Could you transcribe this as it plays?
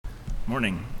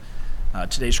Morning.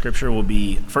 Today's scripture will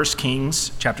be 1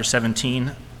 Kings chapter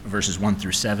 17, verses 1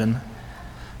 through 7.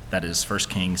 That is 1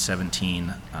 Kings 17,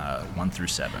 1 through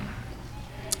 7.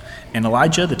 And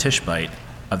Elijah the Tishbite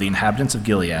of the inhabitants of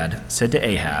Gilead said to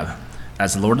Ahab,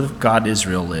 "As the Lord of God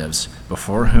Israel lives,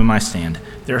 before whom I stand,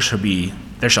 there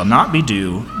shall not be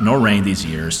dew nor rain these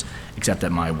years, except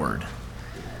at my word."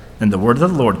 Then the word of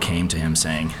the Lord came to him,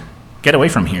 saying, "Get away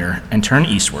from here and turn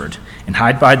eastward, and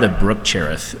hide by the brook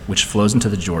Cherith, which flows into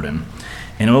the Jordan.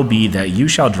 And it will be that you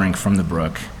shall drink from the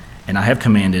brook, and I have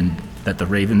commanded that the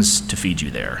ravens to feed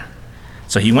you there."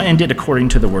 So he went and did according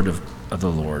to the word of the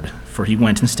Lord, for he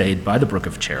went and stayed by the brook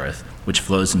of Cherith, which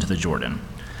flows into the Jordan.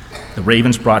 The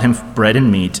ravens brought him bread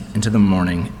and meat into the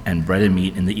morning, and bread and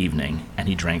meat in the evening, and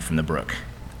he drank from the brook.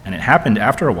 And it happened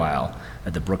after a while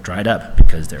that the brook dried up,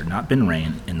 because there had not been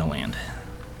rain in the land.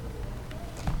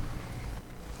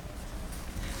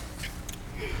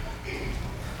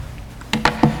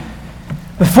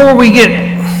 Before we get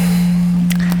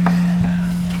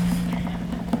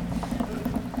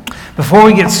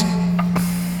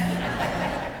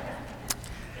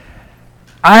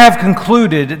I have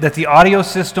concluded that the audio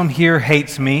system here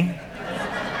hates me.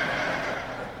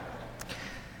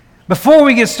 Before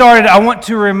we get started, I want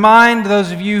to remind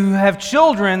those of you who have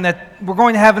children that we're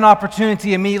going to have an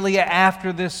opportunity immediately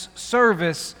after this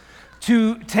service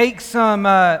to take some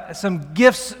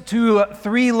gifts to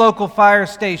 3 local fire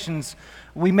stations.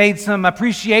 We made some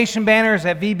appreciation banners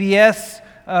at VBS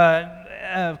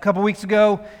a couple weeks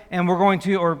ago, and we're going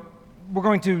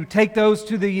to take those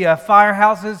to the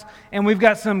firehouses, and we've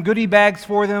got some goodie bags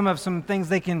for them of some things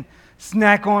they can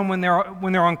snack on when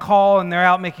they're on call and they're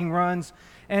out making runs.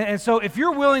 And so if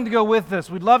you're willing to go with us,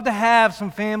 we'd love to have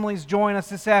some families join us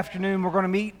this afternoon. We're going to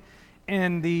meet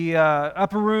in the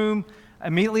upper room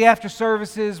immediately after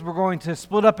services. We're going to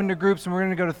split up into groups, and we're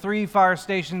going to go to 3 fire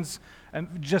stations.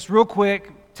 Just real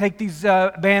quick, take these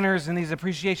banners and these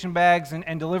appreciation bags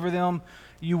and deliver them.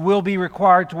 You will be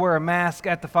required to wear a mask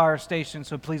at the fire station,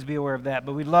 so please be aware of that.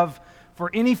 But we'd love for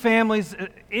any families,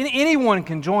 anyone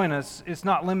can join us. It's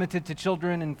not limited to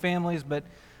children and families, but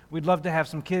we'd love to have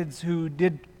some kids who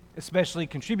did especially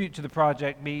contribute to the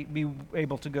project be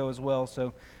able to go as well.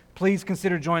 So please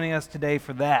consider joining us today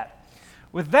for that.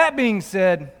 With that being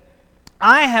said,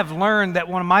 I have learned that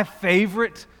one of my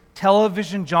favorite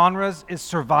television genres is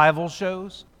survival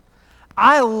shows.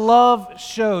 I love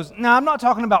shows. Now, I'm not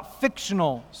talking about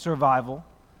fictional survival.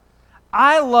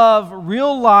 I love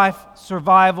real-life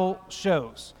survival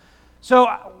shows. So,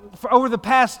 over the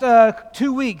past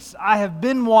 2 weeks, I have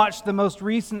watched the most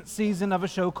recent season of a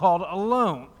show called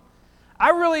Alone. I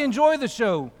really enjoy the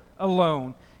show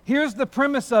Alone. Here's the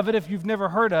premise of it, if you've never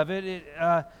heard of it.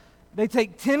 They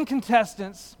take 10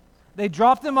 contestants, they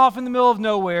drop them off in the middle of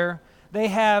nowhere. They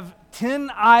have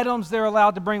 10 items they're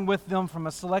allowed to bring with them from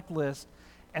a select list,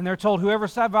 and they're told whoever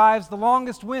survives the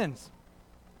longest wins.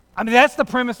 I mean, that's the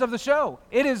premise of the show.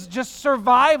 It is just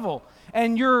survival,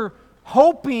 and you're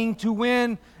hoping to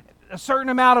win a certain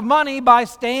amount of money by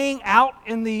staying out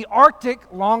in the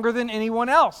Arctic longer than anyone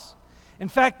else. In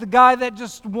fact, the guy that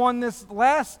just won this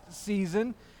last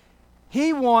season,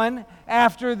 he won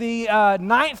after the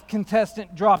 9th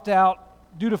contestant dropped out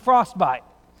due to frostbite.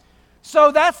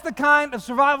 So that's the kind of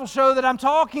survival show that I'm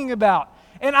talking about.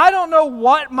 And I don't know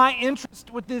what my interest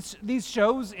with these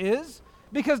shows is,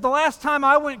 because the last time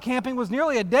I went camping was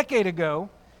nearly a decade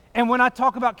ago. And when I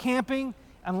talk about camping,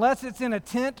 unless it's in a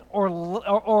tent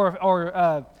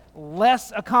or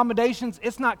less accommodations,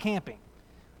 it's not camping.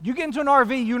 You get into an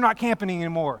RV, you're not camping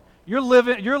anymore. You're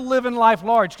living life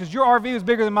large, because your RV is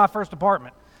bigger than my first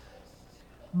apartment.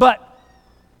 But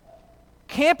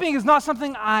camping is not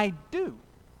something I do.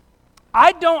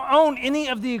 I don't own any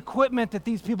of the equipment that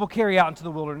these people carry out into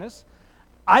the wilderness.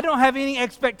 I don't have any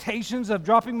expectations of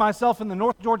dropping myself in the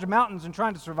North Georgia mountains and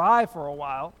trying to survive for a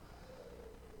while.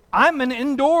 I'm an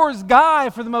indoors guy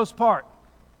for the most part.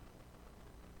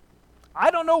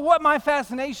 I don't know what my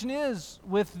fascination is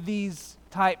with these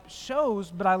type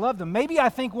shows, but I love them. Maybe I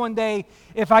think one day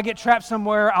if I get trapped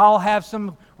somewhere, I'll have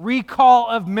some recall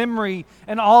of memory,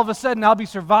 and all of a sudden I'll be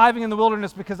surviving in the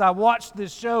wilderness because I watched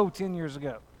this show 10 years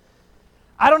ago.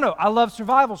 I don't know. I love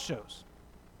survival shows.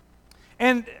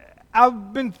 And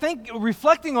I've been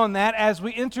reflecting on that as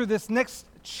we enter this next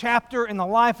chapter in the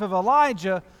life of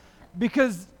Elijah,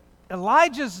 because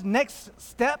Elijah's next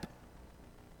step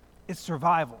is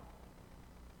survival.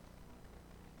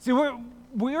 See,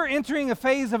 we're entering a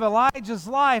phase of Elijah's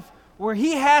life where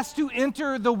he has to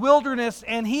enter the wilderness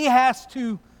and he has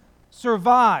to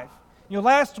survive. You know,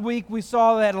 last week we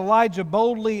saw that Elijah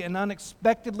boldly and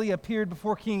unexpectedly appeared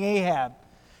before King Ahab.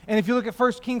 And if you look at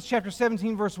 1 Kings chapter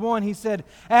 17, verse 1, he said,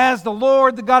 "As the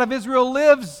Lord, the God of Israel,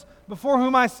 lives, before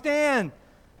whom I stand,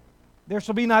 there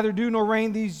shall be neither dew nor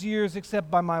rain these years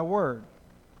except by my word."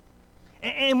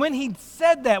 And when he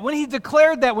said that, when he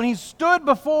declared that, when he stood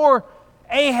before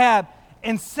Ahab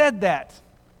and said that,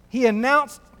 he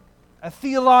announced a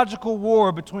theological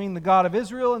war between the God of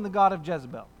Israel and the God of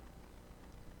Jezebel.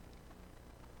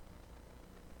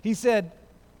 He said,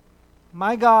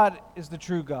 "My God is the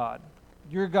true God.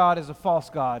 Your God is a false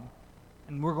God,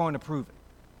 and we're going to prove it."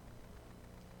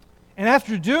 And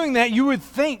after doing that, you would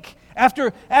think,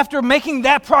 after making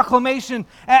that proclamation,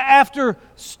 after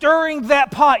stirring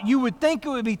that pot, you would think it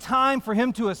would be time for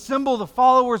him to assemble the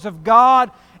followers of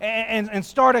God and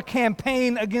start a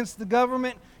campaign against the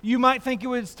government. You might think it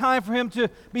was time for him to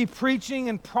be preaching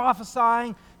and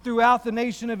prophesying throughout the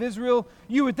nation of Israel.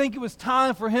 You would think it was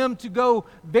time for him to go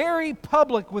very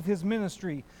public with his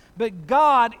ministry. But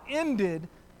God ended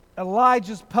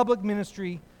Elijah's public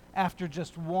ministry after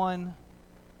just one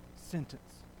sentence.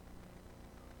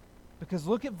 Because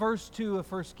look at verse 2 of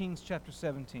 1 Kings chapter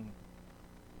 17.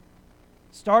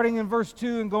 Starting in verse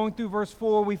 2 and going through verse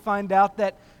 4, we find out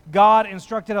that God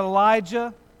instructed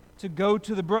Elijah to go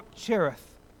to the brook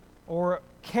Cherith, or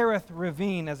Kerith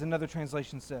Ravine, as another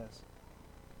translation says.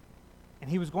 And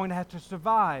he was going to have to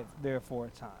survive there for a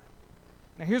time.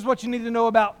 Now here's what you need to know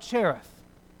about Cherith.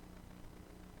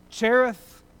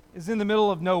 Cherith is in the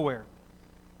middle of nowhere.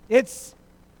 It's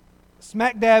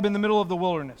smack dab in the middle of the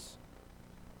wilderness.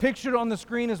 Pictured on the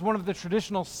screen is one of the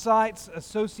traditional sites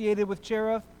associated with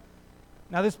Cherith.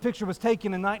 Now this picture was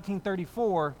taken in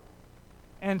 1934,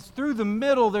 and through the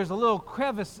middle there's a little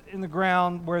crevice in the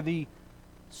ground where the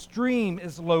stream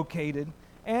is located.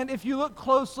 And if you look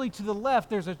closely to the left,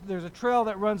 there's a trail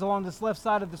that runs along this left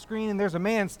side of the screen, and there's a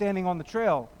man standing on the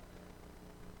trail.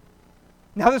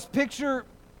 Now this picture,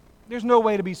 there's no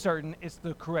way to be certain it's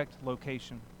the correct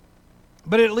location.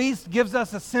 But it at least gives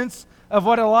us a sense of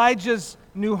what Elijah's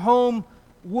new home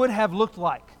would have looked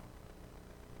like.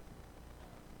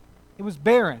 It was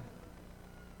barren.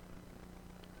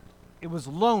 It was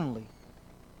lonely.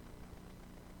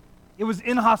 It was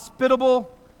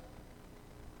inhospitable.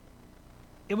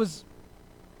 It was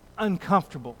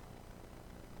uncomfortable.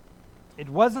 It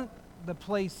wasn't the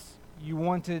place you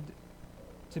wanted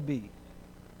to be.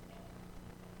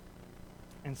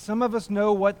 And some of us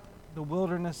know what the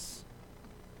wilderness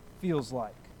feels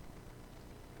like.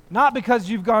 Not because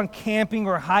you've gone camping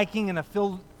or hiking in a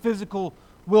physical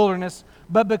wilderness,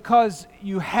 but because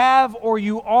you have or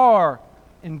you are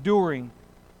enduring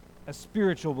a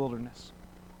spiritual wilderness.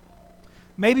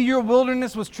 Maybe your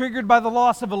wilderness was triggered by the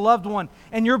loss of a loved one,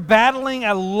 and you're battling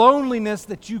a loneliness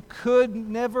that you could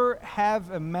never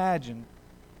have imagined,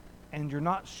 and you're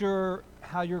not sure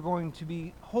how you're going to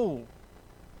be whole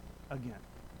again.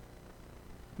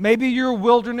 Maybe your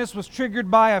wilderness was triggered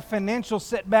by a financial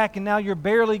setback, and now you're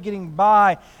barely getting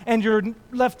by, and you're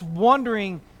left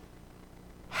wondering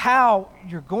how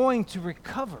you're going to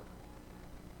recover.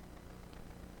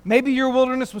 Maybe your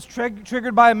wilderness was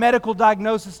triggered by a medical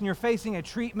diagnosis, and you're facing a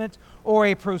treatment or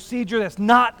a procedure that's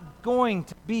not going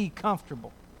to be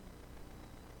comfortable,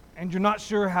 and you're not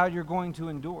sure how you're going to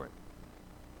endure it.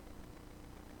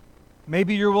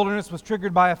 Maybe your wilderness was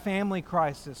triggered by a family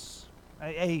crisis,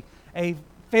 a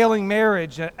failing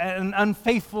marriage, an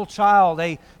unfaithful child,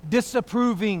 a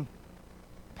disapproving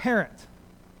parent.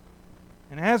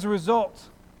 And as a result,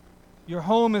 your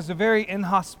home is a very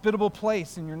inhospitable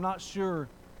place, and you're not sure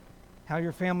how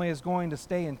your family is going to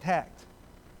stay intact.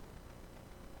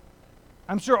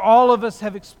 I'm sure all of us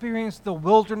have experienced the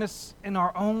wilderness in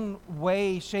our own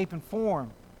way, shape, and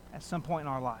form at some point in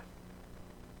our life.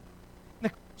 The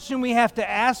question we have to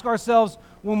ask ourselves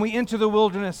when we enter the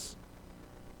wilderness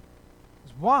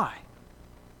is why?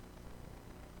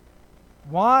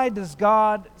 Why does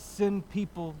God send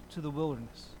people to the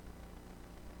wilderness?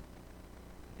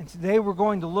 And today we're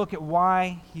going to look at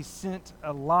why he sent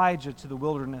Elijah to the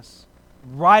wilderness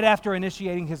right after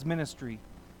initiating his ministry.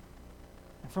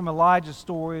 And from Elijah's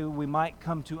story, we might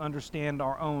come to understand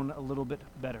our own a little bit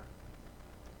better.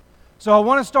 So I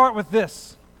want to start with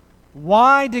this.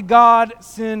 Why did God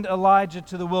send Elijah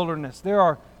to the wilderness? There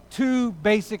are two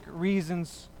basic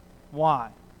reasons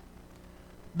why.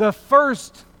 The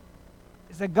first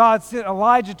is that God sent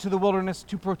Elijah to the wilderness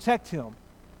to protect him.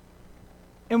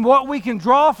 And what we can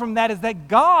draw from that is that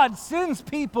God sends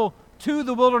people to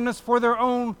the wilderness for their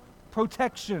own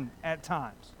protection at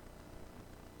times.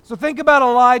 So think about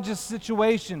Elijah's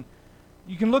situation.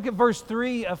 You can look at verse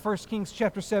 3 of 1 Kings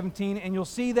chapter 17, and you'll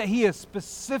see that he is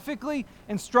specifically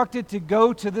instructed to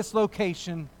go to this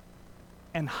location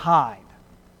and hide.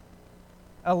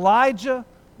 Elijah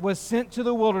was sent to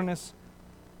the wilderness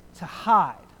to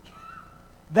hide.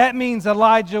 That means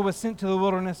Elijah was sent to the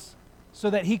wilderness so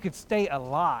that he could stay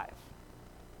alive.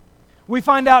 We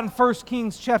find out in 1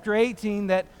 Kings chapter 18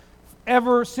 that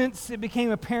ever since it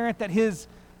became apparent that his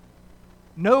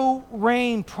no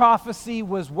rain prophecy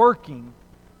was working,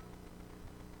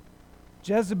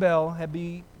 Jezebel had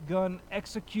begun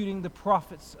executing the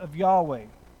prophets of Yahweh.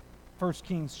 1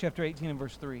 Kings chapter 18 and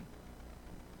verse 3.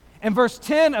 And verse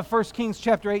 10 of 1 Kings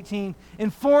chapter 18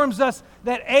 informs us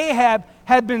that Ahab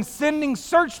had been sending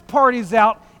search parties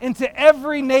out into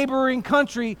every neighboring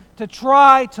country to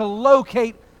try to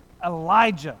locate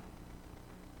Elijah.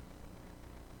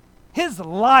 His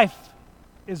life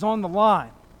is on the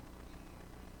line.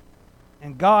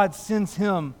 And God sends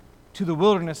him to the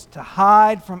wilderness to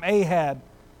hide from Ahab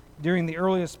during the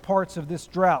earliest parts of this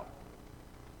drought.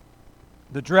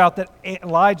 The drought that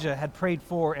Elijah had prayed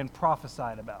for and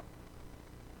prophesied about.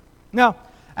 Now,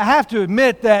 I have to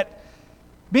admit that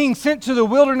being sent to the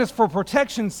wilderness for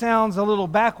protection sounds a little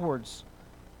backwards.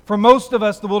 For most of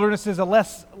us, the wilderness is a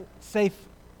less safe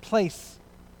place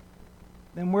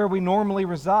than where we normally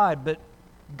reside. But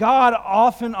God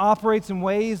often operates in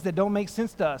ways that don't make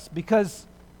sense to us because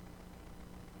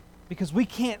we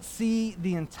can't see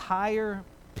the entire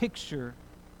picture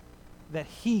that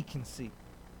He can see.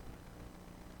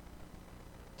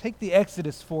 Take the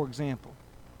Exodus, for example.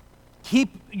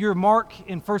 Keep your mark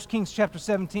in 1 Kings chapter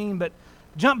 17, but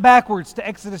jump backwards to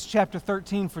Exodus chapter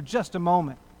 13 for just a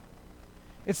moment.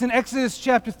 It's in Exodus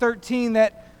chapter 13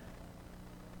 that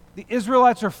the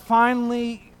Israelites are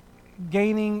finally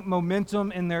gaining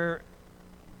momentum in their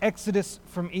exodus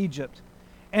from Egypt.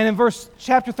 And in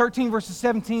chapter 13, verses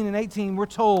 17 and 18, we're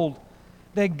told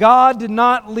that God did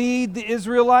not lead the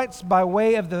Israelites by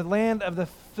way of the land of the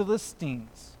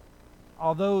Philistines,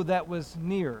 although that was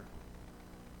near.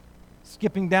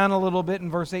 Skipping down a little bit in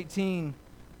verse 18,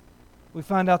 we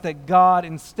find out that God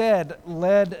instead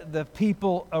led the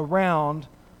people around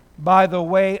by the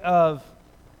way of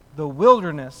the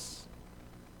wilderness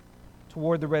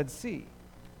toward the Red Sea.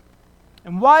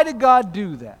 And why did God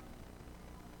do that?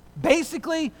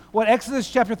 Basically, what Exodus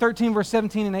chapter 13, verse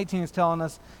 17 and 18 is telling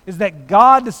us is that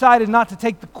God decided not to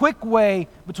take the quick way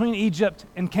between Egypt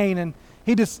and Canaan.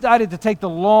 He decided to take the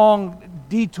long,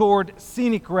 detoured,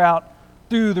 scenic route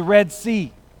through the Red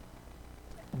Sea.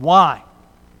 Why?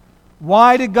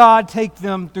 Why did God take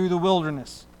them through the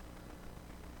wilderness?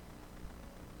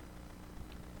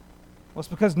 Well, it's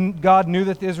because God knew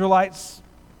that the Israelites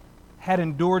had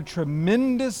endured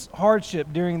tremendous hardship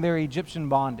during their Egyptian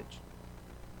bondage.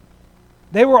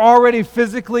 They were already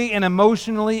physically and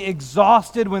emotionally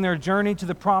exhausted when their journey to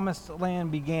the promised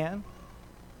land began.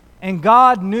 And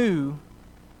God knew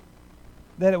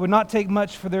that it would not take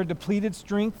much for their depleted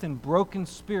strength and broken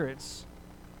spirits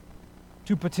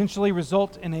to potentially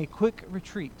result in a quick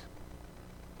retreat.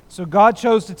 So God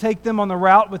chose to take them on the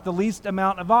route with the least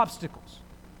amount of obstacles.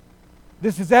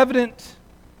 This is evident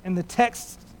in the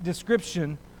text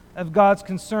description of God's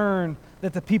concern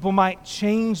that the people might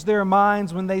change their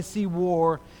minds when they see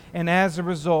war and as a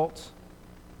result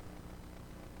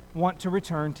want to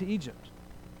return to Egypt.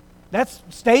 That's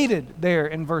stated there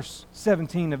in verse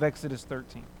 17 of Exodus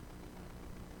 13.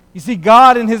 You see,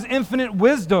 God in His infinite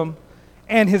wisdom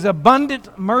and His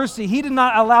abundant mercy, He did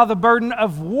not allow the burden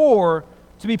of war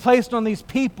to be placed on these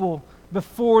people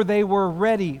before they were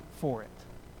ready for it.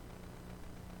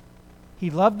 He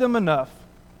loved them enough.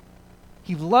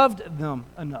 He loved them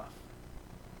enough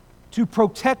to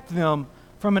protect them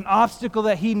from an obstacle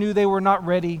that He knew they were not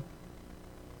ready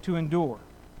to endure.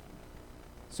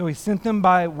 So He sent them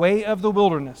by way of the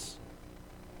wilderness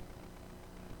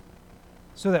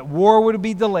so that war would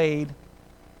be delayed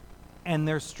and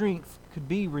their strength could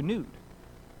be renewed.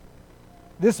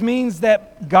 This means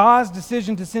that God's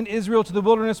decision to send Israel to the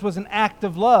wilderness was an act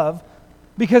of love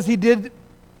because He did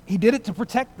it to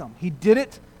protect them. He did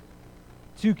it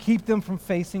to keep them from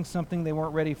facing something they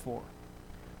weren't ready for.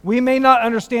 We may not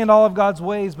understand all of God's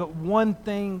ways, but one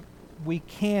thing we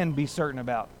can be certain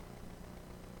about: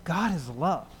 God is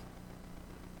love.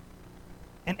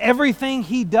 And everything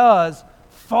He does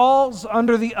falls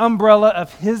under the umbrella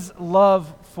of His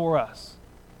love for us.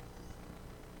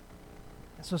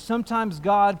 And so sometimes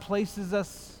God places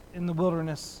us in the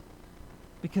wilderness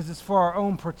because it's for our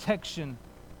own protection,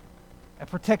 a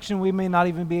protection we may not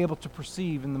even be able to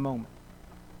perceive in the moment.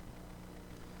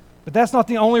 But that's not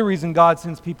the only reason God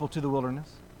sends people to the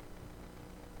wilderness.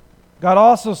 God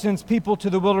also sends people to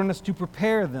the wilderness to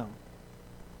prepare them.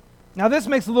 Now, this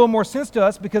makes a little more sense to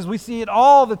us because we see it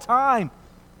all the time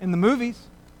in the movies.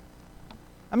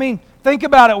 I mean, think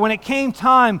about it. When it came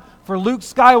time for Luke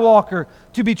Skywalker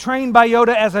to be trained by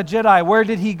Yoda as a Jedi, where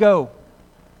did he go?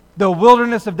 The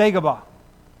wilderness of Dagobah.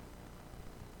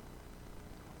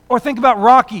 Or think about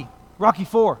Rocky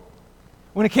IV.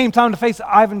 When it came time to face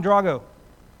Ivan Drago,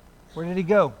 where did he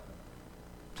go?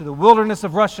 To the wilderness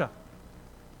of Russia.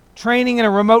 Training in a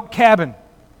remote cabin,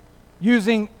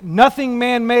 using nothing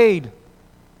man-made.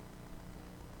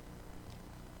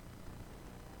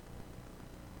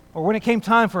 Or when it came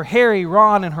time for Harry,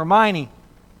 Ron, and Hermione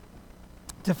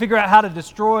to figure out how to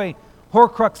destroy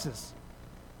Horcruxes,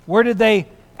 where did they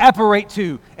apparate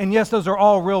to? And yes, those are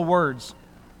all real words.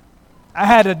 I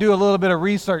had to do a little bit of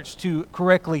research to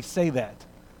correctly say that.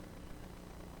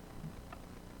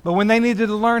 But when they needed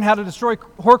to learn how to destroy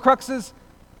Horcruxes,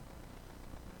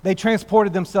 they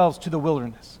transported themselves to the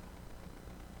wilderness.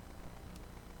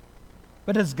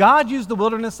 But does God use the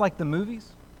wilderness like the movies?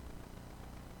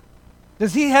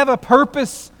 Does He have a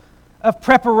purpose of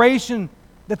preparation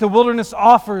that the wilderness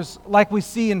offers like we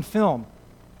see in film?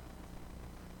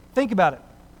 Think about it.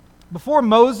 Before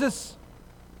Moses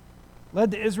led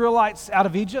the Israelites out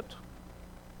of Egypt,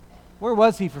 where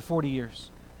was he for 40 years?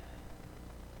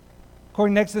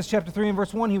 According to Exodus chapter 3 and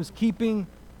verse 1, he was keeping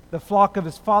the flock of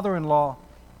his father-in-law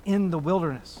in the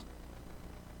wilderness.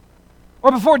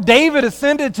 Or before David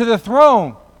ascended to the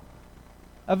throne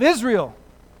of Israel,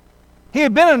 he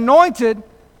had been anointed,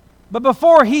 but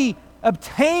before he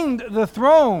obtained the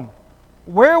throne,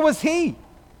 where was he?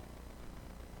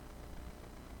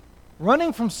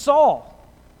 Running from Saul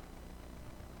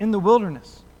in the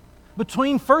wilderness.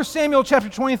 Between 1 Samuel chapter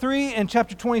 23 and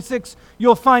chapter 26,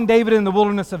 you'll find David in the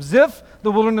wilderness of Ziph,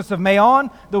 the wilderness of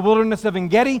Maon, the wilderness of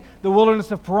En-Gedi, the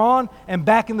wilderness of Paran, and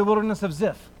back in the wilderness of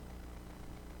Ziph.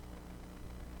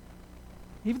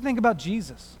 Even think about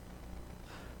Jesus.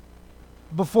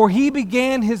 Before he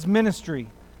began his ministry,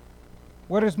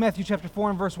 where does Matthew chapter 4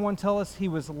 and verse 1 tell us he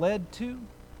was led to?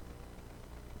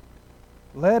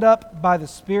 Led up by the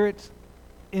Spirit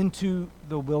into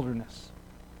the wilderness.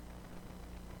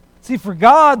 See, for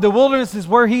God, the wilderness is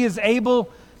where He is able,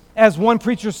 as one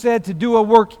preacher said, to do a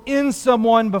work in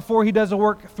someone before He does a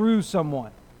work through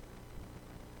someone.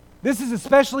 This is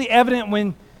especially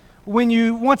evident when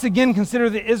you once again consider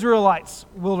the Israelites'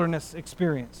 wilderness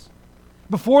experience.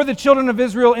 Before the children of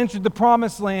Israel entered the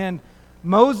Promised Land,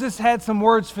 Moses had some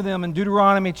words for them in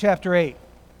Deuteronomy chapter 8.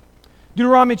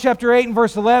 Deuteronomy chapter 8 and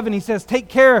verse 11, he says, "Take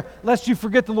care lest you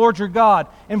forget the Lord your God."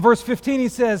 In verse 15, he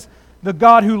says, "The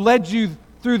God who led you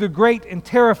through the great and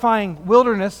terrifying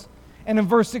wilderness." And in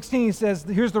verse 16, he says,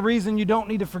 here's the reason you don't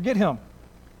need to forget Him.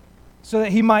 So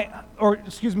that He might,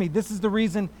 this is the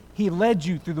reason He led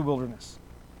you through the wilderness.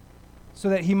 So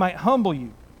that He might humble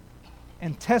you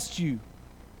and test you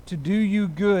to do you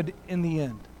good in the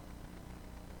end.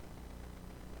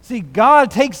 See,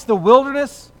 God takes the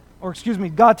wilderness,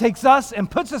 God takes us and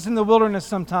puts us in the wilderness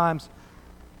sometimes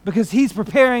because He's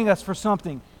preparing us for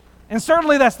something. And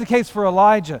certainly that's the case for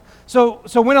Elijah. So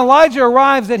when Elijah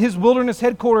arrives at his wilderness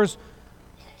headquarters,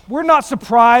 we're not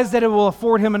surprised that it will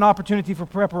afford him an opportunity for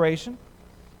preparation.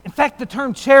 In fact, the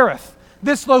term Cherith,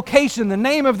 this location, the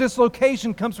name of this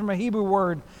location comes from a Hebrew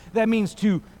word that means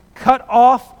to cut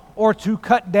off or to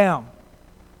cut down.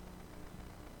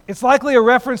 It's likely a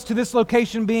reference to this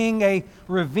location being a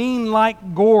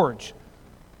ravine-like gorge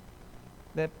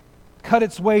that cut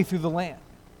its way through the land.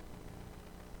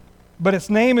 But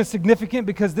its name is significant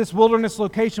because this wilderness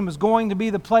location was going to be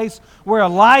the place where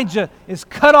Elijah is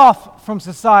cut off from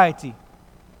society,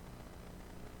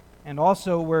 and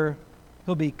also where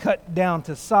he'll be cut down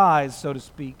to size, so to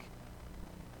speak,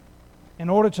 in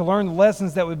order to learn the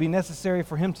lessons that would be necessary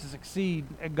for him to succeed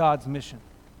at God's mission.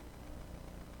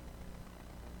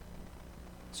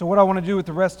 So what I want to do with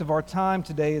the rest of our time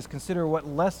today is consider what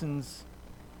lessons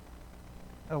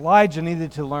Elijah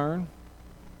needed to learn,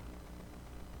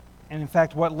 and in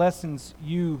fact, what lessons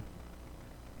you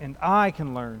and I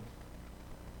can learn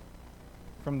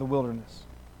from the wilderness.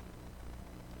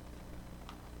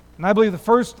 And I believe the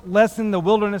first lesson the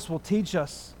wilderness will teach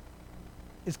us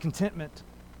is contentment.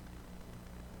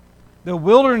 The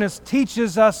wilderness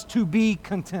teaches us to be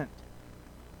content.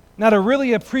 Now, to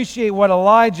really appreciate what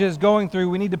Elijah is going through,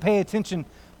 we need to pay attention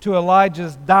to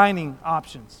Elijah's dining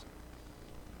options.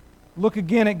 Look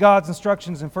again at God's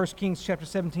instructions in 1 Kings chapter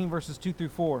 17, verses 2 through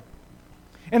 4.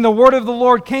 "And the word of the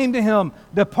Lord came to him,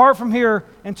 'Depart from here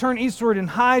and turn eastward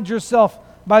and hide yourself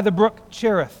by the brook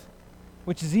Cherith,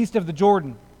 which is east of the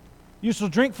Jordan. You shall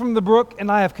drink from the brook,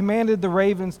 and I have commanded the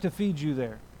ravens to feed you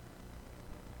there.'"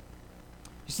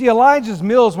 You see, Elijah's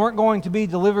meals weren't going to be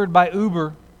delivered by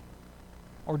Uber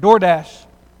or DoorDash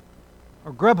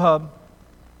or Grubhub.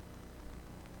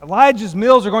 Elijah's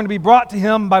meals are going to be brought to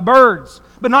him by birds,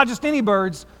 but not just any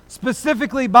birds,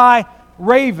 specifically by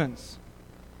ravens.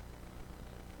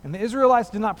 And the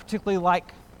Israelites did not particularly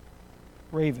like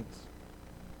ravens.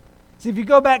 See, if you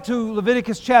go back to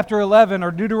Leviticus chapter 11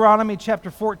 or Deuteronomy chapter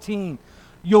 14,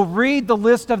 you'll read the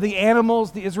list of the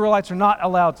animals the Israelites are not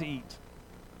allowed to eat.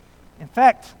 In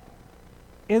fact,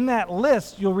 in that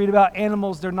list, you'll read about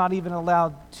animals they're not even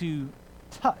allowed to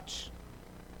touch.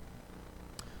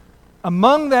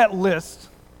 Among that list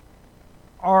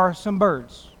are some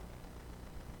birds.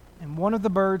 And one of the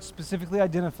birds specifically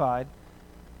identified,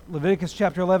 Leviticus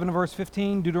chapter 11 verse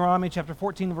 15, Deuteronomy chapter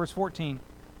 14 verse 14,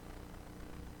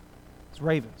 is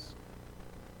ravens.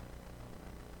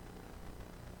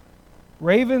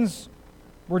 Ravens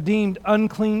were deemed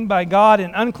unclean by God,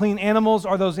 and unclean animals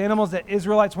are those animals that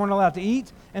Israelites weren't allowed to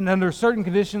eat, and under certain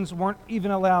conditions weren't even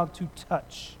allowed to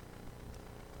touch.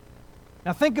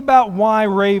 Now think about why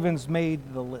ravens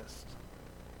made the list.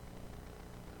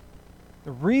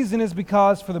 The reason is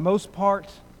because, for the most part,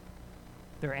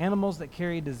 they're animals that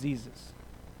carry diseases.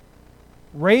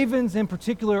 Ravens in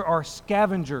particular are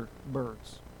scavenger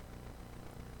birds.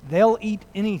 They'll eat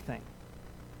anything.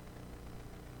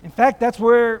 In fact, that's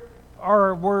where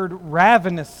our word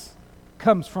ravenous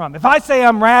comes from. If I say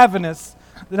I'm ravenous,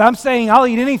 then I'm saying I'll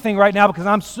eat anything right now because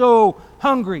I'm so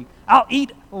hungry. I'll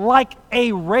eat like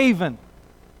a raven.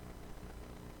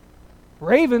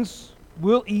 Ravens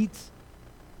will eat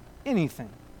anything.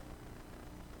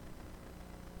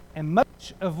 And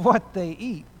much of what they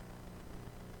eat,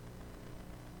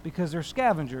 because they're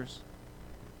scavengers,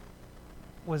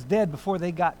 was dead before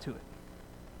they got to it.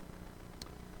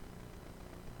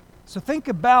 So think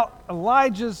about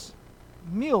Elijah's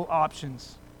meal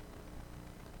options.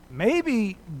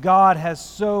 Maybe God has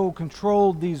so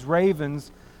controlled these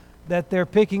ravens that they're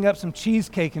picking up some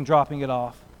cheesecake and dropping it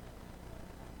off.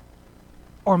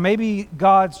 Or maybe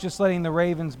God's just letting the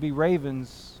ravens be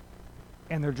ravens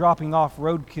and they're dropping off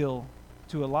roadkill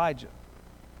to Elijah.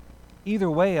 Either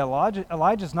way,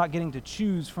 Elijah's not getting to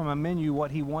choose from a menu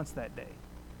what he wants that day.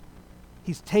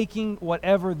 He's taking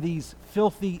whatever these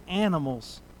filthy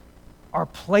animals are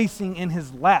placing in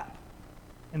his lap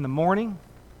in the morning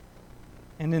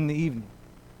and in the evening.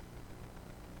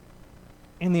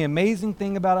 And the amazing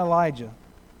thing about Elijah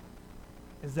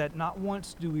is that not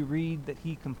once do we read that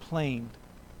he complained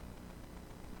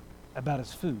about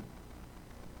his food.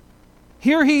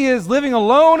 Here he is living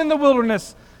alone in the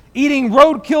wilderness, eating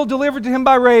roadkill delivered to him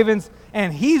by ravens,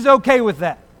 and he's okay with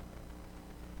that.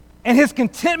 And his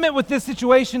contentment with this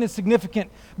situation is significant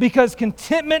because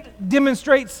contentment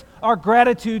demonstrates our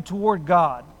gratitude toward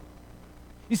God.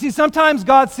 You see, sometimes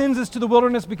God sends us to the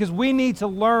wilderness because we need to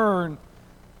learn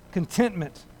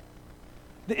contentment.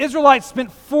 The Israelites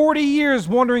spent 40 years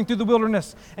wandering through the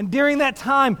wilderness, and during that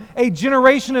time, a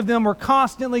generation of them were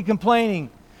constantly complaining.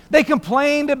 They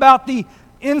complained about the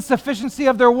insufficiency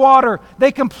of their water.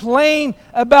 They complained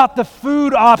about the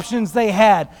food options they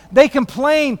had. They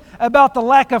complained about the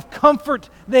lack of comfort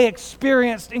they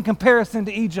experienced in comparison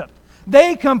to Egypt.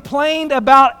 They complained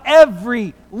about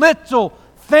every little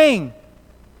thing.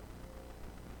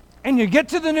 And you get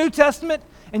to the New Testament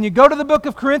and you go to the book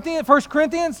of 1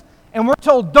 Corinthians, and we're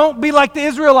told, don't be like the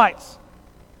Israelites.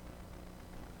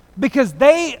 Because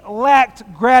they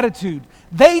lacked gratitude.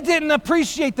 They didn't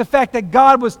appreciate the fact that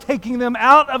God was taking them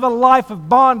out of a life of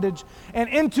bondage and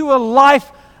into a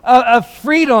life of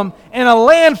freedom and a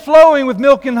land flowing with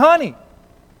milk and honey.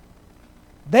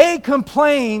 They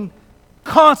complained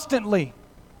constantly.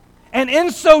 And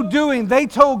in so doing, they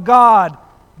told God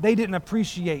they didn't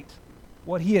appreciate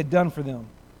what He had done for them.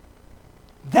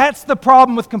 That's the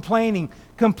problem with complaining.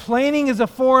 Complaining is a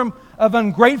form of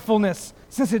ungratefulness,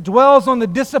 since it dwells on the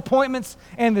disappointments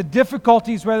and the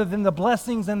difficulties rather than the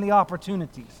blessings and the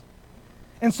opportunities.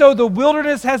 And so the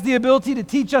wilderness has the ability to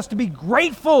teach us to be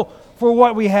grateful for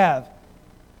what we have.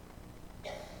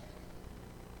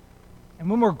 And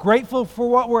when we're grateful for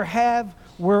what we have,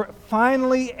 we're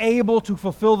finally able to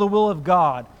fulfill the will of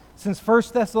God. Since 1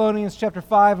 Thessalonians chapter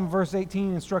 5 and verse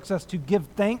 18 instructs us to give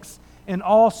thanks in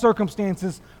all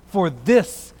circumstances, for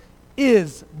this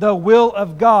is the will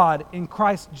of God in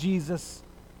Christ Jesus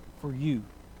for you.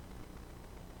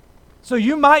 So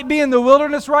you might be in the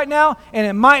wilderness right now, and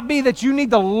it might be that you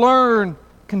need to learn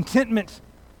contentment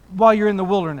while you're in the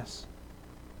wilderness.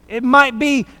 It might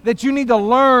be that you need to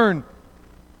learn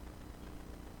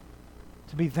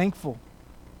to be thankful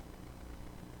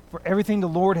for everything the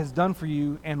Lord has done for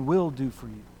you and will do for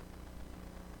you.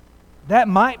 That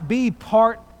might be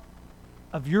part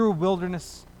of your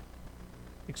wilderness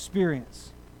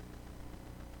experience.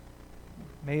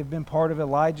 May have been part of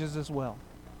Elijah's as well.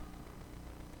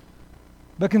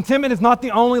 But contentment is not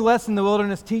the only lesson the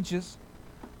wilderness teaches.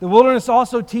 The wilderness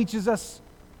also teaches us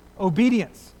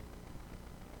obedience.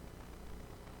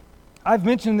 I've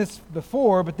mentioned this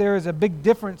before, but there is a big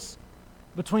difference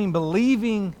between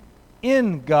believing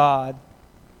in God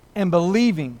and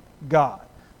believing God.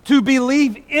 To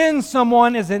believe in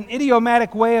someone is an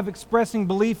idiomatic way of expressing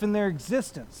belief in their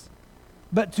existence.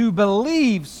 But to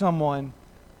believe someone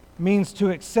means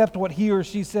to accept what he or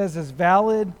she says as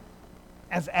valid,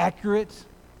 as accurate,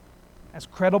 as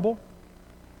credible.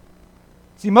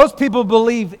 See, most people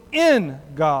believe in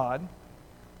God,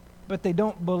 but they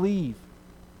don't believe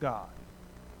God.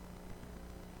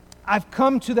 I've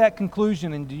come to that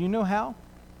conclusion, and do you know how?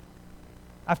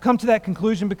 I've come to that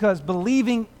conclusion because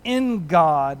believing in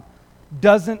God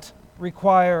doesn't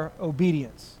require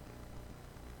obedience,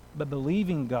 but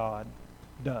believing God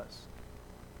does.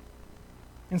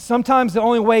 And sometimes the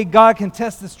only way God can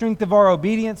test the strength of our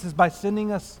obedience is by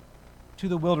sending us to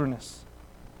the wilderness.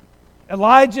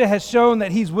 Elijah has shown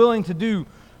that he's willing to do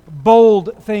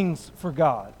bold things for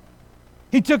God.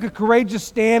 He took a courageous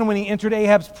stand when he entered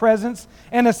Ahab's presence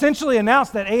and essentially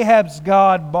announced that Ahab's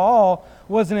god Baal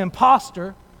was an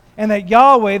imposter and that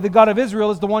Yahweh, the God of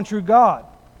Israel, is the one true God.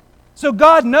 So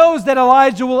God knows that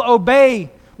Elijah will obey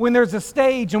when there's a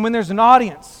stage and when there's an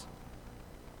audience.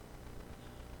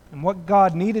 And what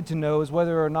God needed to know is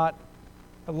whether or not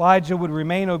Elijah would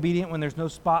remain obedient when there's no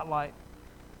spotlight,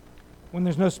 when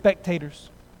there's no spectators,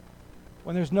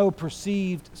 when there's no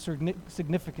perceived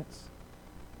significance.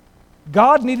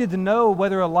 God needed to know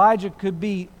whether Elijah could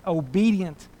be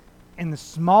obedient in the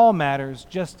small matters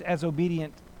just as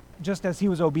he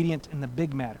was obedient in the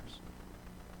big matters.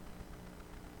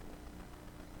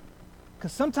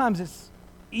 Because sometimes it's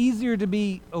easier to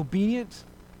be obedient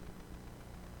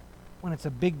when it's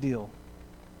a big deal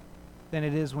than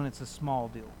it is when it's a small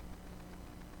deal.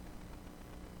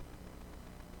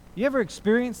 You ever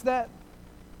experienced that?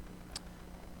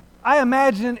 I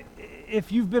imagine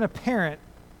if you've been a parent,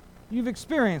 you've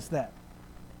experienced that.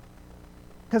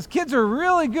 Because kids are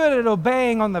really good at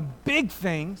obeying on the big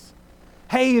things.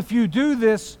 Hey, if you do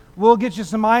this, we'll get you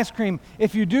some ice cream.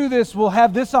 If you do this, we'll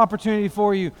have this opportunity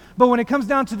for you. But when it comes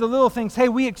down to the little things, hey,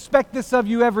 we expect this of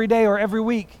you every day or every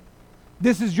week.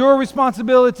 This is your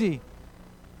responsibility.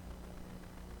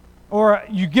 Or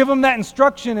you give them that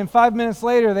instruction and 5 minutes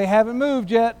later they haven't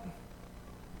moved yet.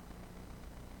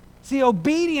 See,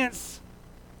 obedience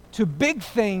to big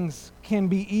things can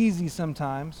be easy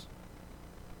sometimes.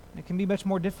 It can be much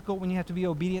more difficult when you have to be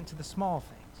obedient to the small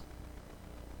things.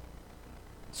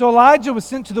 So Elijah was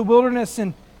sent to the wilderness,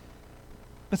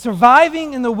 but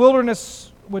surviving in the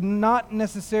wilderness would not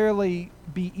necessarily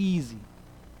be easy.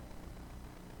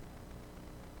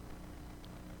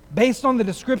 Based on the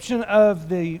description of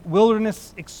the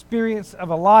wilderness experience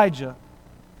of Elijah,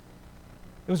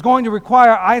 it was going to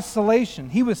require isolation.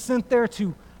 He was sent there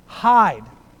to hide,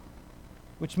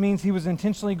 which means he was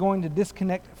intentionally going to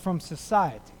disconnect from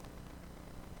society.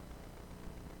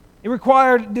 It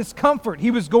required discomfort.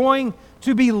 He was going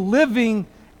to be living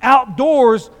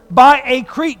outdoors by a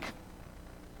creek,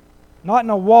 not in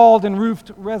a walled and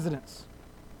roofed residence.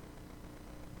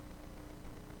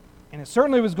 And it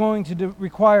certainly was going to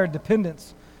require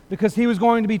dependence because he was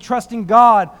going to be trusting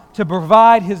God to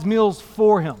provide his meals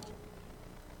for him.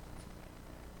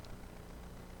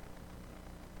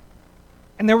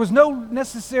 And there was no one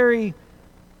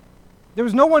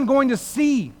going to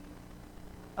see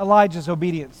Elijah's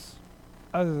obedience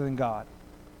other than God.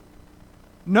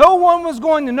 No one was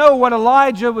going to know what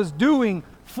Elijah was doing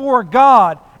for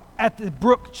God at the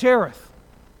brook Cherith.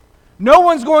 No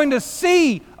one's going to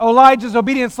see Elijah's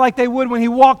obedience like they would when he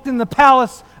walked in the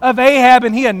palace of Ahab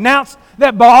and he announced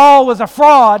that Baal was a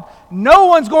fraud. No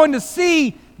one's going to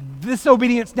see this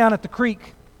obedience down at the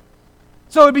creek.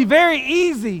 So it'd be very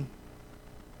easy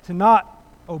to not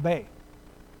obey.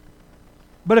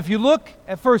 But if you look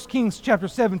at 1 Kings chapter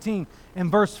 17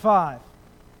 and verse 5,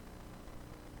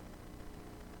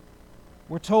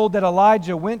 we're told that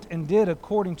Elijah went and did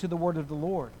according to the word of the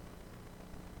Lord.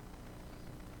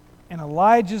 And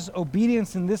Elijah's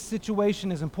obedience in this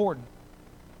situation is important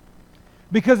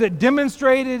because it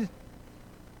demonstrated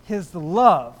his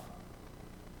love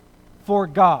for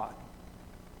God.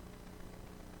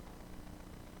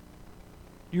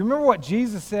 Do you remember what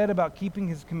Jesus said about keeping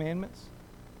his commandments?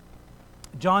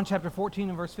 John chapter 14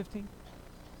 and verse 15.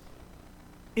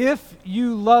 If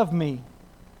you love me,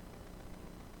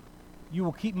 you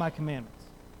will keep my commandments.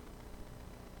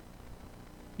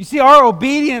 You see, our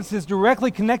obedience is directly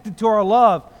connected to our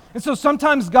love. And so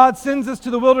sometimes God sends us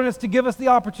to the wilderness to give us the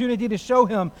opportunity to show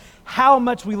him how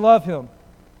much we love him,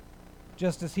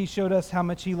 just as he showed us how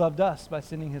much he loved us by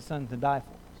sending his son to die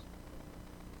for us.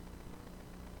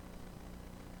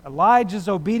 Elijah's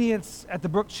obedience at the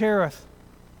brook Cherith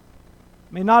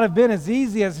may not have been as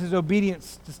easy as his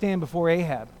obedience to stand before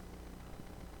Ahab.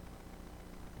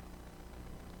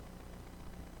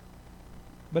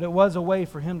 But it was a way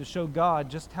for him to show God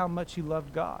just how much he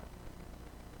loved God.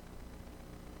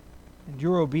 And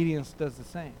your obedience does the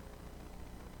same.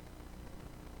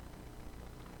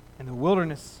 And the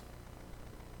wilderness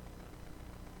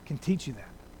can teach you that.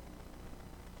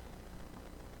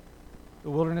 The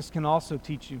wilderness can also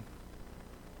teach you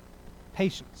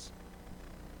patience.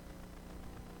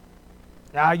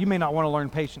 Now, you may not want to learn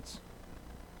patience,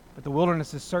 but the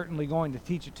wilderness is certainly going to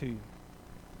teach it to you.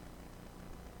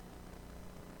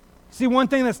 See, one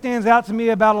thing that stands out to me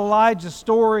about Elijah's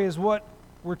story is what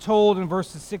we're told in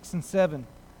verses 6 and 7.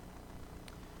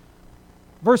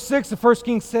 Verse 6 of 1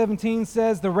 Kings 17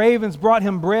 says, "The ravens brought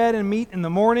him bread and meat in the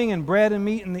morning and bread and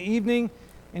meat in the evening,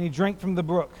 and he drank from the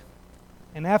brook.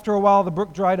 And after a while the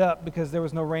brook dried up because there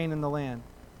was no rain in the land."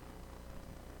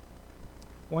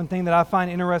 One thing that I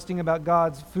find interesting about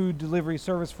God's food delivery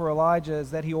service for Elijah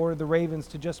is that he ordered the ravens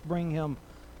to just bring him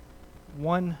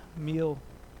one meal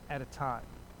at a time.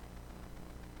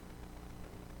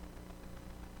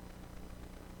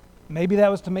 Maybe that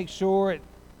was to make sure it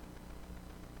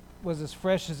was as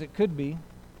fresh as it could be.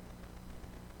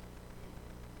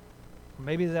 Or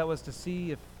maybe that was to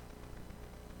see if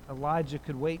Elijah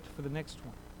could wait for the next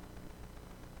one.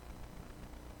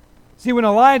 See, when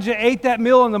Elijah ate that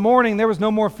meal in the morning, there was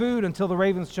no more food until the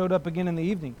ravens showed up again in the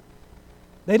evening.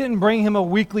 They didn't bring him a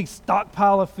weekly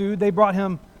stockpile of food. They brought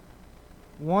him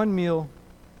one meal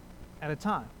at a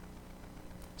time.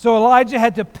 So Elijah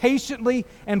had to patiently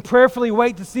and prayerfully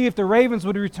wait to see if the ravens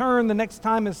would return the next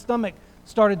time his stomach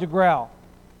started to growl.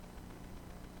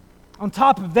 On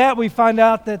top of that, we find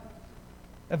out that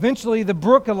eventually the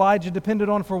brook Elijah depended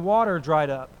on for water dried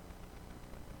up.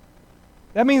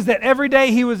 That means that every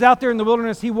day he was out there in the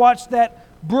wilderness, he watched that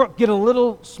brook get a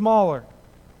little smaller,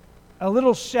 a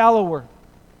little shallower,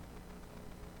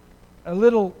 a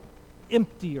little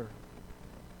emptier.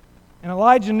 And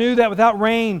Elijah knew that without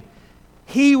rain,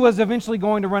 he was eventually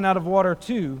going to run out of water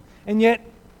too. And yet,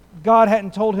 God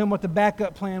hadn't told him what the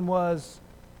backup plan was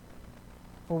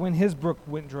for when his brook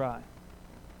went dry.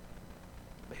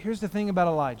 But here's the thing about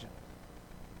Elijah.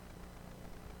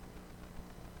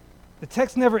 The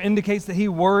text never indicates that he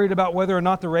worried about whether or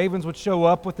not the ravens would show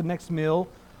up with the next meal,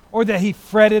 or that he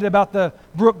fretted about the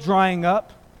brook drying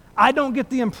up. I don't get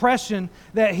the impression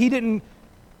that he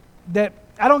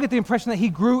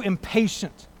grew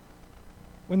impatient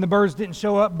when the birds didn't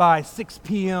show up by 6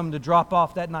 p.m. to drop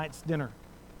off that night's dinner.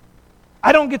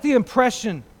 I don't get the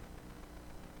impression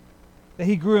that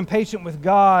he grew impatient with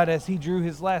God as he drew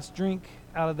his last drink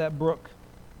out of that brook.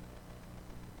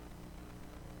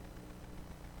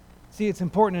 See, it's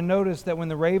important to notice that when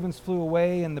the ravens flew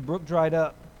away and the brook dried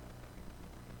up,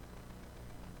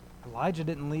 Elijah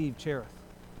didn't leave Cherith.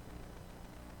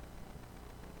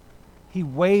 He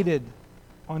waited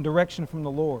on direction from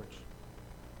the Lord.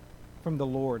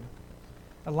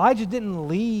 Elijah didn't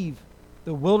leave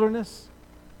the wilderness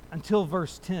until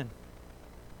verse 10.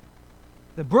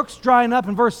 The brook's drying up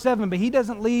in verse 7, but he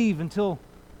doesn't leave until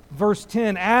verse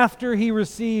 10, after he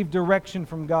received direction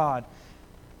from God.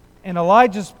 And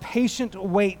Elijah's patient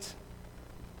wait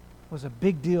was a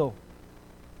big deal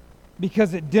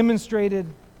because it demonstrated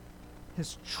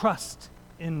his trust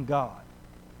in God.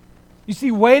 You see,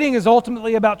 waiting is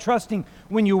ultimately about trusting.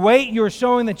 When you wait, you're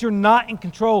showing that you're not in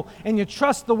control and you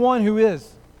trust the one who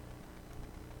is.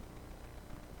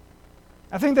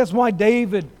 I think that's why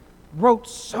David wrote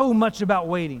so much about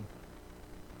waiting.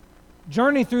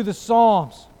 Journey through the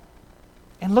Psalms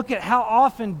and look at how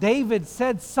often David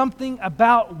said something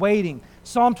about waiting.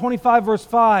 Psalm 25, verse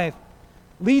 5,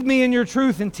 "Lead me in your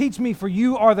truth and teach me, for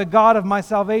you are the God of my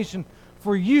salvation.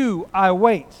 For you I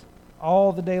wait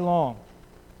all the day long."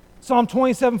 Psalm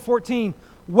 27, 14,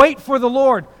 "Wait for the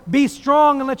Lord. Be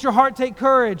strong and let your heart take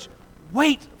courage.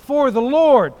 Wait for the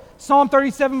Lord." Psalm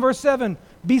 37, verse 7,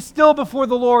 "Be still before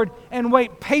the Lord and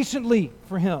wait patiently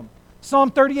for Him."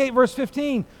 Psalm 38, verse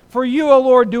 15, "For you, O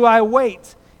Lord, do I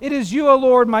wait. It is you, O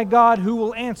Lord, my God, who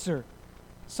will answer."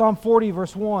 Psalm 40,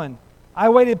 verse 1, "I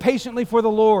waited patiently for the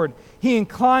Lord. He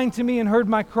inclined to me and heard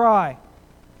my cry."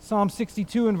 Psalm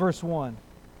 62 and verse 1,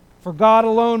 "For God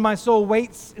alone my soul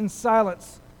waits in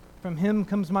silence. From Him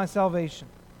comes my salvation."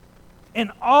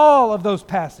 In all of those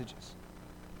passages,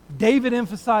 David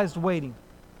emphasized waiting.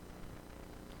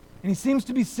 And he seems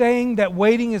to be saying that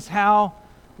waiting is how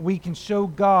we can show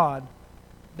God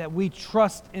that we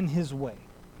trust in His way.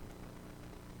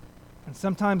 And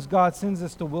sometimes God sends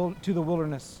us to the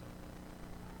wilderness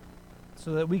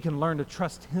so that we can learn to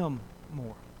trust Him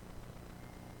more.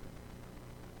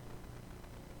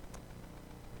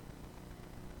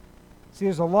 See,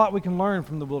 there's a lot we can learn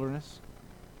from the wilderness.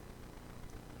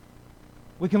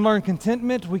 We can learn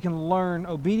contentment, we can learn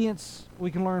obedience,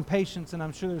 we can learn patience, and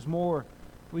I'm sure there's more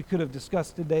we could have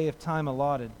discussed today if time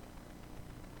allotted.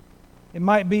 It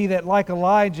might be that, like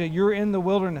Elijah, you're in the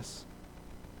wilderness.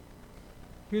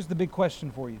 Here's the big question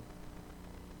for you.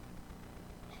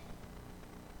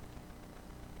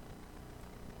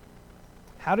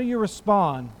 How do you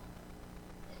respond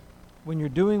when you're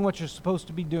doing what you're supposed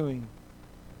to be doing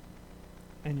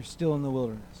and you're still in the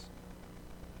wilderness?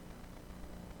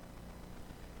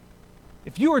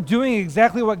 If you are doing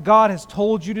exactly what God has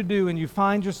told you to do and you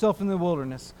find yourself in the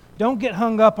wilderness, don't get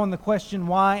hung up on the question,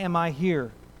 why am I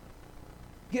here?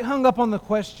 Get hung up on the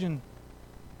question,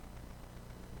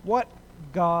 what,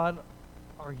 God,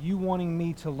 are you wanting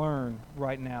me to learn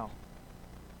right now?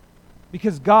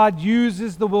 Because God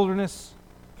uses the wilderness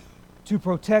to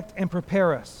protect and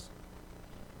prepare us.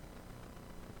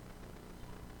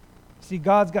 See,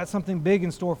 God's got something big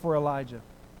in store for Elijah.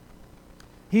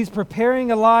 He's preparing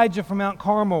Elijah for Mount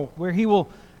Carmel, where he will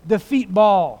defeat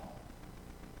Baal,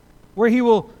 where he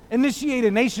will initiate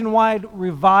a nationwide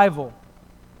revival,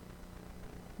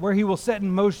 where he will set in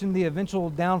motion the eventual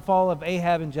downfall of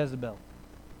Ahab and Jezebel.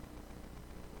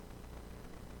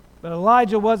 But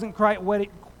Elijah wasn't quite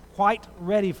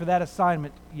ready for that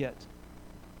assignment yet.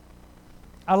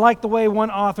 I like the way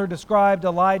one author described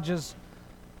Elijah's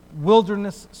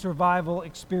wilderness survival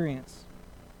experience.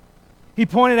 He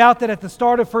pointed out that at the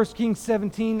start of 1 Kings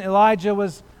 17, Elijah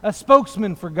was a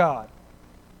spokesman for God,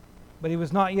 but he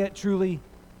was not yet truly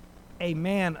a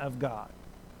man of God.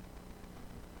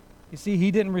 You see, he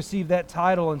didn't receive that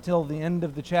title until the end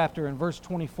of the chapter in verse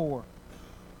 24,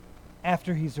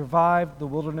 after he survived the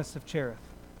wilderness of Cherith.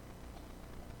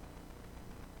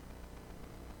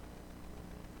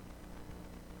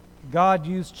 God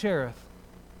used Cherith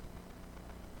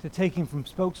to take him from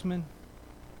spokesman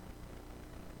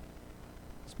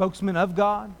of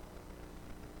God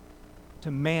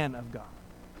to man of God.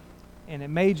 And it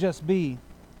may just be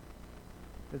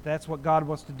that that's what God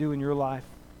wants to do in your life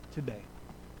today.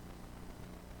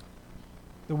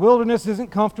 The wilderness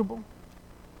isn't comfortable.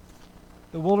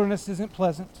 The wilderness isn't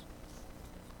pleasant.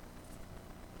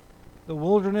 The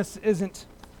wilderness isn't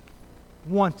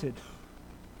wanted.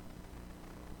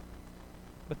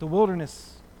 But the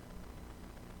wilderness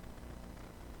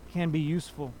can be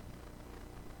useful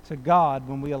to God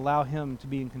when we allow Him to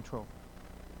be in control.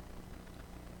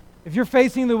 If you're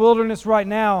facing the wilderness right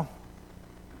now,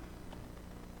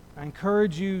 I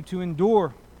encourage you to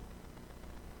endure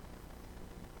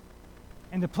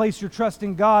and to place your trust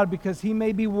in God, because He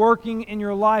may be working in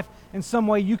your life in some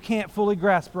way you can't fully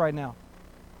grasp right now.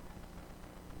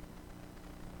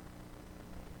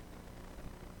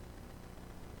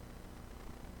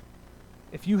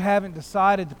 If you haven't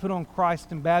decided to put on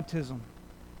Christ in baptism,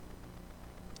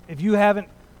 if you haven't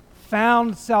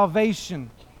found salvation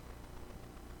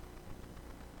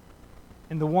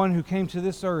in the one who came to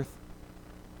this earth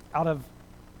out of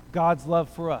God's love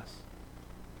for us,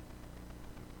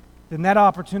 then that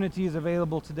opportunity is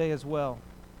available today as well.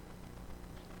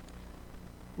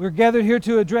 We're gathered here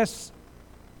to address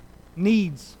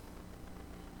needs.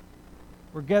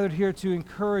 We're gathered here to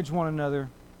encourage one another.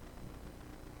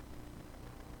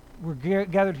 We're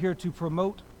gathered here to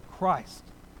promote Christ.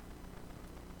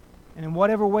 And in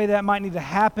whatever way that might need to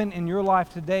happen in your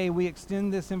life today, we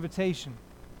extend this invitation,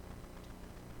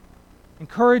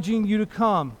 encouraging you to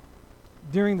come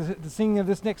during the singing of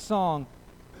this next song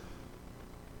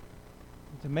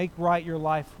and to make right your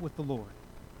life with the Lord.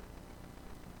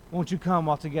 Won't you come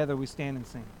while together we stand and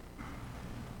sing?